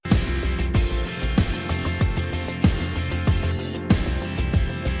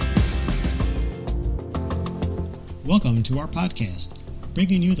Welcome to our podcast,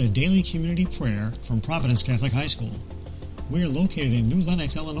 bringing you the daily community prayer from Providence Catholic High School. We are located in New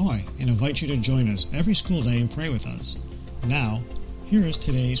Lenox, Illinois, and invite you to join us every school day and pray with us. Now, here is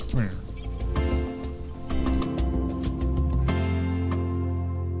today's prayer.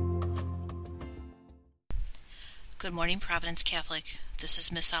 Good morning, Providence Catholic. This is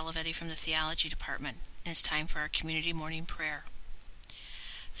Miss Olivetti from the Theology Department, and it's time for our community morning prayer.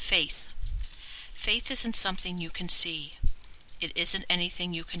 Faith. Faith isn't something you can see. It isn't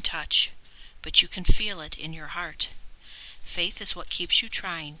anything you can touch, but you can feel it in your heart. Faith is what keeps you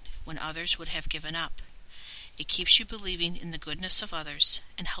trying when others would have given up. It keeps you believing in the goodness of others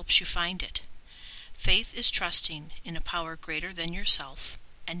and helps you find it. Faith is trusting in a power greater than yourself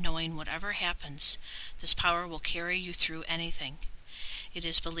and knowing whatever happens, this power will carry you through anything. It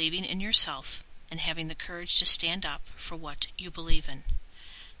is believing in yourself and having the courage to stand up for what you believe in.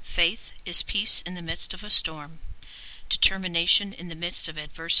 Faith is peace in the midst of a storm, determination in the midst of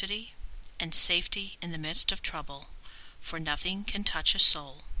adversity, and safety in the midst of trouble, for nothing can touch a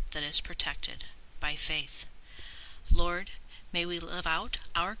soul that is protected by faith. Lord, may we live out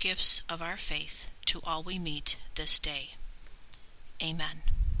our gifts of our faith to all we meet this day. Amen.